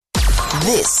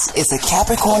This is a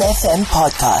Capricorn FM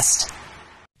podcast.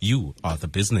 You are the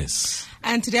business.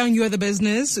 And today on You Are the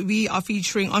Business, we are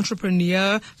featuring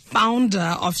entrepreneur,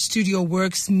 founder of Studio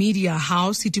Worx Media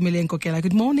House, Itumeleng Kokela.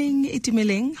 Good morning,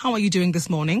 Itumeleng. How are you doing this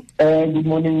morning? Good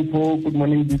morning, Mpho. Good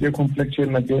morning, DJ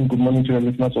Complexion. Again, good morning to the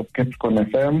listeners of Capricorn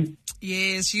FM.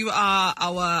 Yes, you are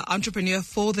our entrepreneur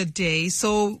for the day.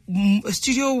 So,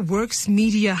 Studio Worx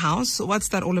Media House, what's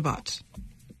that all about?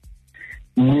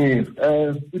 Yes,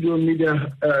 Studio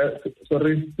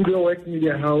Worx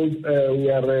Media House. We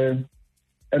are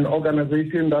an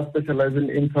organization that specializes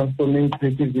in transforming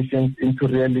creative visions into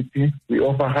reality. We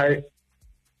offer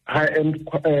high-end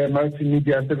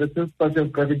multimedia services such as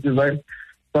graphic design,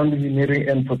 sound engineering,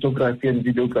 and photography and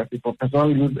videography for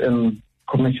personal use and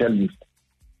commercial use.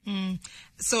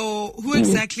 So, who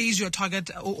exactly is your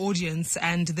target audience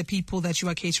and the people that you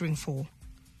are catering for?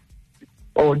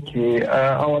 Okay,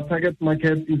 our target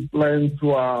market is clients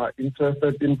who are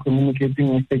interested in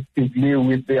communicating effectively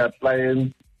with their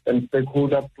clients and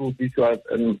stakeholders through visuals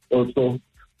and also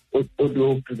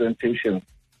audio presentations.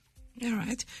 All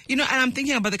right. And I'm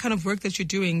thinking about the kind of work that you're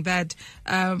doing, that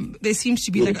there seems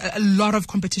to be like a lot of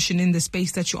competition in the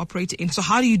space that you operate in. So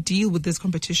how do you deal with this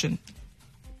competition?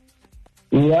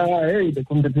 Yeah, the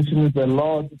competition is a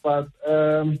lot, but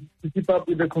to keep up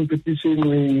with the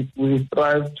competition, we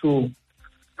strive to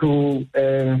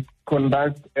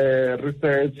conduct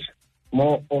research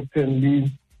more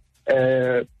oftenly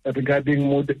regarding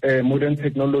modern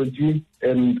technology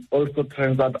and also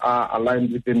trends that are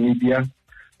aligned with the media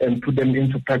and put them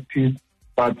into practice.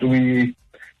 But we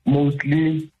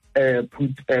mostly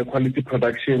put quality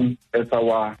production as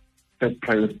our first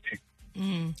priority.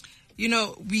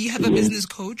 We have a business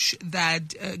coach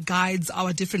that guides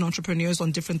our different entrepreneurs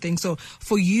on different things. So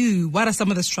for you, what are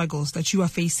some of the struggles that you are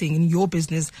facing in your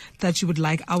business that you would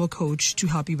like our coach to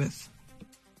help you with?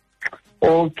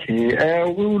 Okay.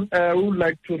 We would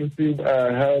like to receive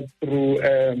help through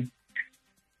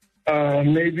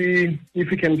maybe if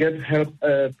we can get help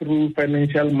through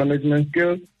financial management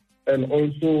skills, and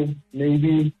also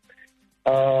maybe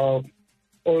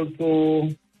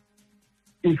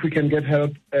if we can get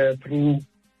help through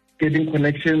getting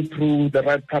connections through the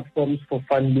right platforms for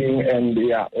funding, and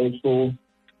also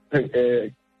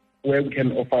where we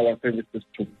can offer our services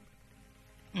to.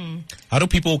 How do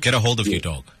people get a hold of you,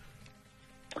 dog?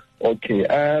 Okay,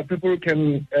 people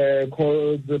can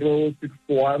call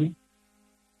 061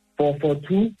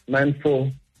 442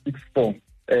 9464.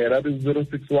 That is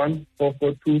 061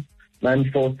 442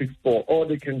 9464. Or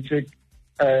they can check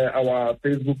our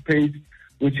Facebook page,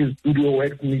 which is Studio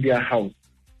Worx Media House.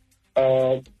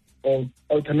 Or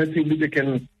alternatively, they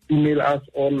can email us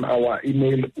on our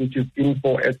email, which is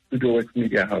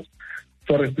info@StudioWorxMediaHouse.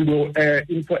 Sorry,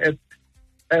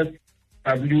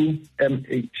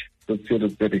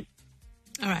 info@swmh.co.za.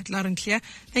 All right, loud and clear.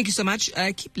 Thank you so much.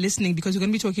 Keep listening, because we're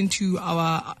going to be talking to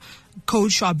our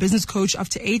coach, our business coach,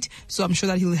 after 8. So I'm sure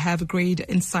that he'll have great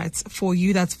insights for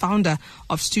you. That's founder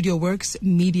of Studio Worx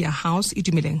Media House,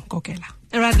 Itumeleng Kokela.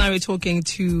 And right now we're talking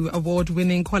to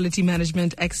award-winning quality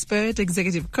management expert,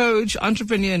 executive coach,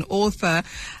 entrepreneur, and author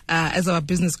as our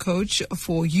business coach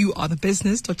for You Are the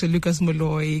Business, Dr. Lucas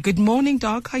Moloi. Good morning,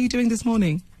 Doc. How are you doing this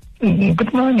morning?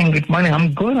 Good morning.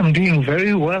 I'm good. I'm doing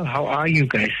very well. How are you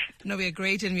guys? No, we're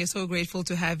great, and we're so grateful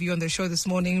to have you on the show this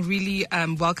morning. Really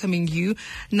welcoming you.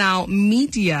 Now,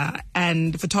 media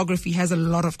and photography has a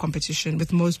lot of competition,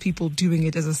 with most people doing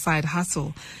it as a side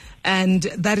hustle. And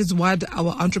that is what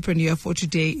our entrepreneur for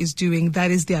today is doing. That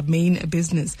is their main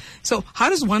business. So how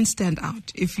does one stand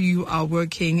out if you are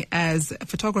working as a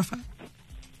photographer?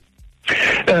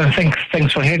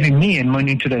 Thanks for having me, and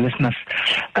morning to the listeners.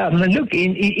 Look,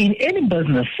 in any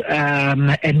business,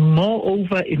 and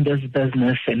moreover in this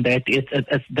business, and that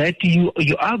it's that you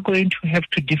are going to have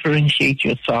to differentiate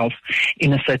yourself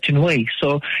in a certain way.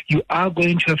 So you are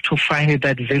going to have to find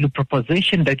that value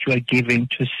proposition that you are giving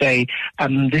to say,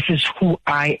 this is who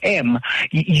I am.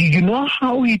 You know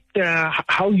how in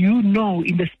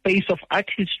the space of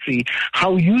artistry,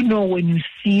 how you know when you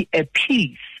see a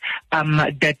piece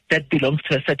that belongs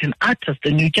to a certain artist,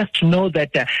 and you just know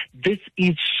that this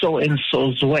is so and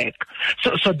so's work.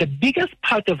 So the biggest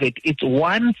part of it is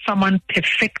someone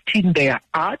perfecting their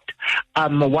art,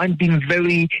 one being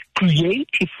very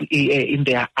creative in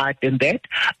their art and that,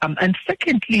 and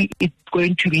secondly, it's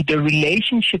going to be the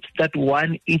relationships that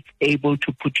one is able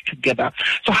to put together.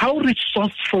 So how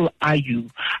resourceful are you?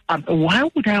 why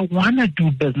would I want to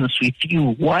do business with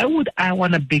you? Why would I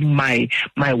want to bring my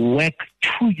work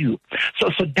to you? So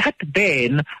that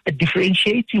then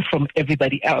differentiates you from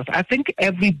everybody else. I think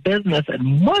every business,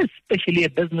 and more especially a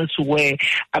business where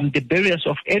the barriers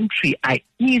of entry are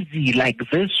easy, like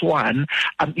this one,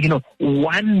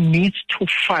 one needs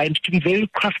to be very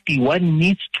crafty. One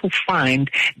needs to find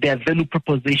their value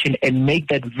proposition and make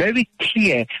that very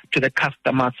clear to the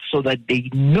customers so that they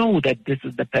know that this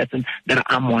is the person that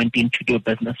I'm wanting to do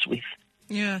business with.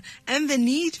 Yeah, and the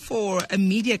need for a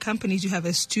media company to have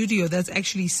a studio that's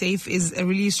actually safe is a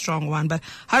really strong one. But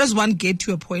how does one get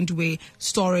to a point where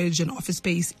storage and office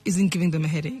space isn't giving them a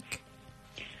headache?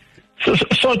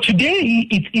 So today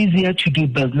it's easier to do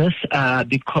business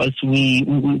because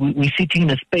we're sitting in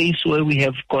a space where we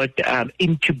have got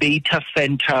incubator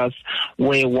centers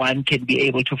where one can be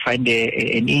able to find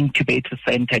an incubator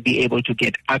center, be able to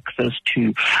get access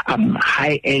to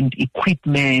high-end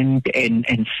equipment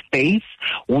and space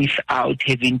without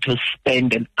having to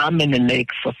spend an arm and a leg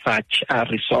for such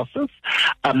resources.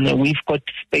 We've got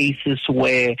spaces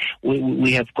where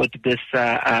we have got this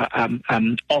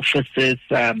offices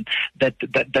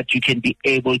that you can be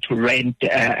able to rent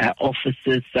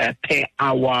offices per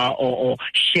hour or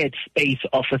shared space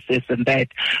offices and that.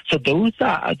 So those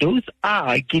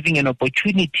are giving an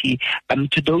opportunity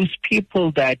to those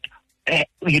people that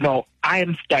I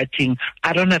am starting.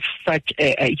 I don't have such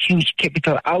a huge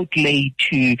capital outlay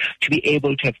to be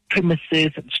able to have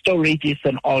premises and storages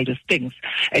and all these things.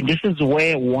 And this is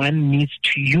where one needs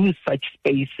to use such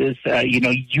spaces,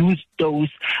 use those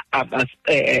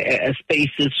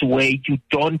spaces where you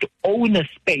don't own a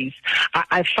space.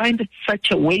 I find it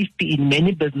such a waste in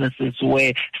many businesses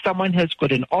where someone has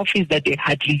got an office that they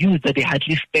hardly use, that they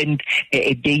hardly spend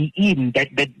a day in,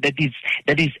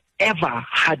 that is ever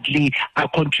hardly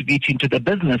contributing to the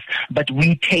business, but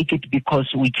we take it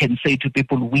because we can say to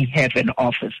people we have an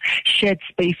office. Shared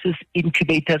spaces,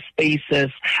 incubator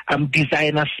spaces,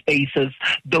 designer spaces,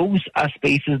 those are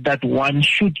spaces that one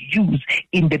should use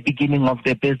in the beginning of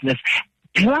their business.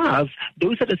 Plus,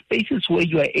 those are the spaces where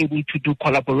you are able to do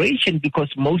collaboration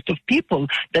because most of people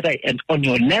that are on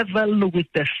your level with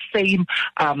the same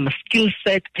skill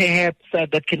set, perhaps,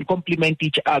 that can complement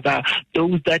each other,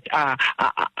 those that are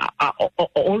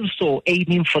also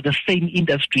aiming for the same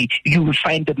industry, you will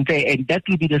find them there. And that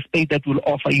will be the space that will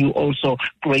offer you also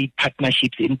great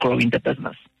partnerships in growing the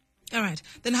business. All right.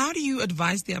 Then how do you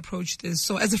advise the approach to this?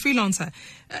 So as a freelancer,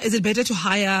 is it better to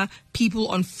hire people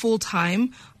on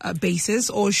full-time basis,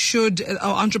 or should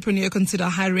our entrepreneur consider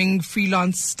hiring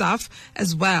freelance staff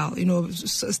as well,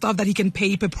 staff that he can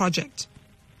pay per project?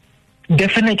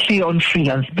 Definitely on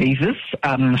freelance basis.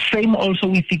 Same also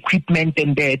with equipment,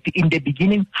 and that in the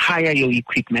beginning, hire your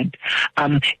equipment.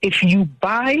 If you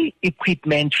buy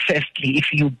equipment, firstly, is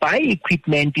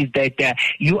that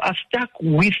you are stuck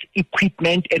with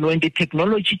equipment, and when the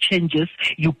technology changes,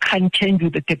 you can't change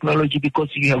with the technology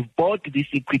because you have bought this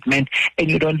equipment and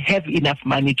you don't have enough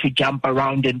money to jump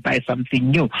around and buy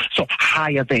something new. So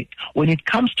hire that. When it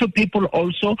comes to people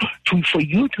also, for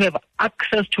you to have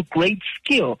access to great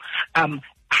skill,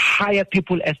 hire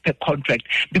people as per contract,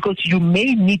 because you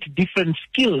may need different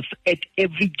skills at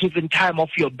every given time of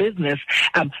your business.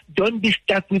 Don't be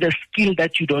stuck with a skill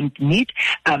that you don't need.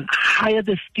 Hire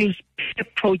the skills per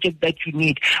project that you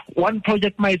need. One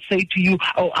project might say to you,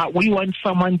 we want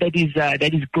someone that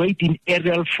is great in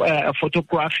aerial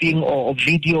photographing or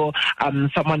video,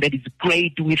 someone that is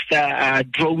great with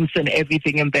drones and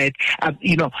everything and that,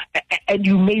 and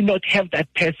you may not have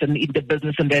that person in the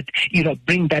business, and that,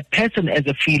 bring that person as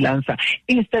a freelancer.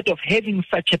 Instead of having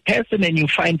such a person, and you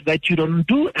find that you don't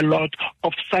do a lot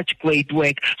of such great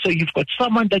work, so you've got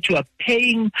someone that you are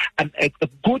paying a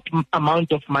good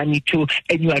amount of money to,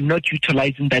 and you are not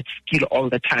utilizing that skill all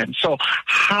the time. So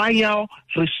hire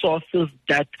resources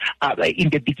that in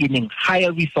the beginning,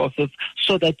 hire resources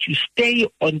so that you stay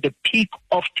on the peak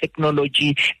of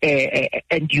technology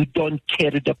and you don't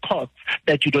carry the costs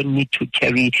that you don't need to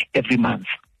carry every month.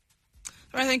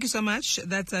 All right, thank you so much.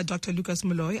 That's Dr. Lucas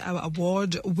Moloi, our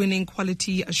award-winning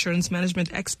quality assurance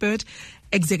management expert,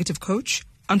 executive coach,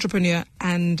 entrepreneur,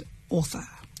 and author.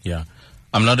 Yeah,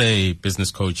 I'm not a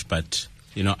business coach, but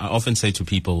I often say to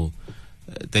people,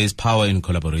 there's power in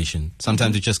collaboration.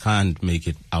 Sometimes you just can't make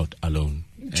it out alone.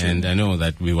 True. And I know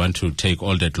that we want to take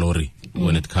all the glory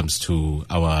when it comes to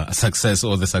our success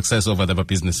or the success of whatever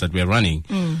business that we're running.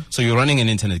 So you're running an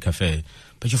internet cafe,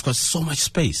 but you've got so much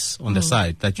space on the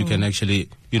side that you can actually,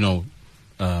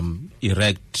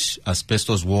 erect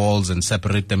asbestos walls and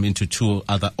separate them into two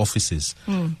other offices,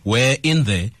 where in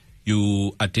there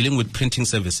you are dealing with printing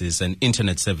services and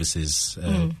internet services,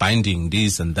 binding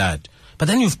this and that. But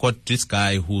then you've got this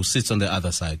guy who sits on the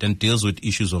other side and deals with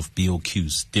issues of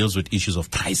BOQs, deals with issues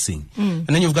of pricing. And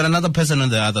then you've got another person on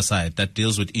the other side that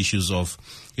deals with issues of,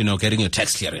 getting your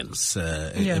tax clearance,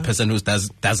 a person who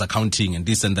does accounting and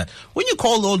this and that. When you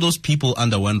call all those people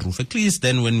under one roof, at least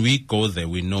then when we go there,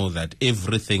 we know that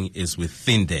everything is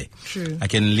within there. True. I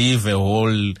can leave a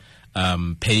whole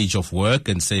page of work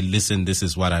and say, listen, this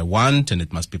is what I want, and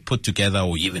it must be put together,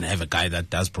 or even have a guy that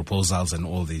does proposals and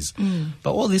all these.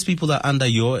 But all these people are under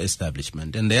your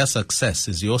establishment, and their success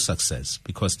is your success,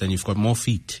 because then you've got more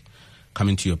feet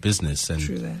coming to your business. And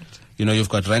True that. you've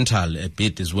got rental a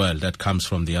bit as well that comes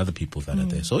from the other people that are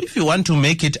there. So if you want to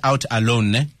make it out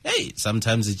alone,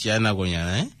 sometimes it's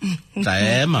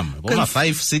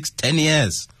 5, 6, 10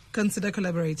 years. Consider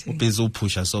collaborating. So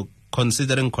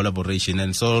considering collaboration,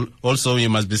 and so also you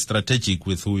must be strategic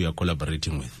with who you're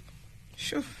collaborating with.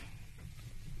 Sure.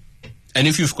 And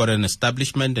if you've got an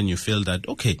establishment and you feel that,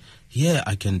 okay,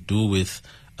 I can do with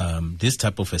this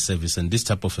type of a service and this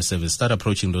type of a service, start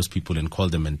approaching those people and call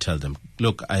them and tell them,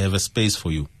 look, I have a space for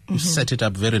you. You set it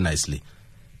up very nicely.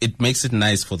 It makes it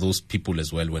nice for those people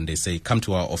as well when they say, come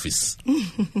to our office.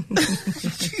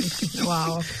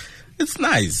 Wow. It's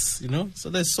nice, So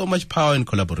there's so much power in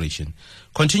collaboration.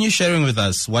 Continue sharing with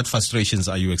us what frustrations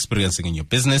are you experiencing in your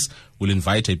business. We'll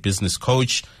invite a business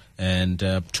coach and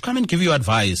to come and give you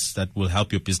advice that will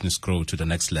help your business grow to the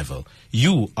next level.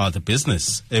 You are the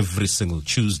business every single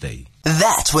Tuesday.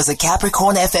 That was a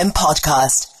Capricorn FM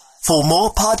podcast. For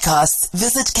more podcasts,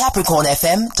 visit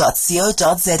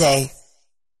capricornfm.co.za.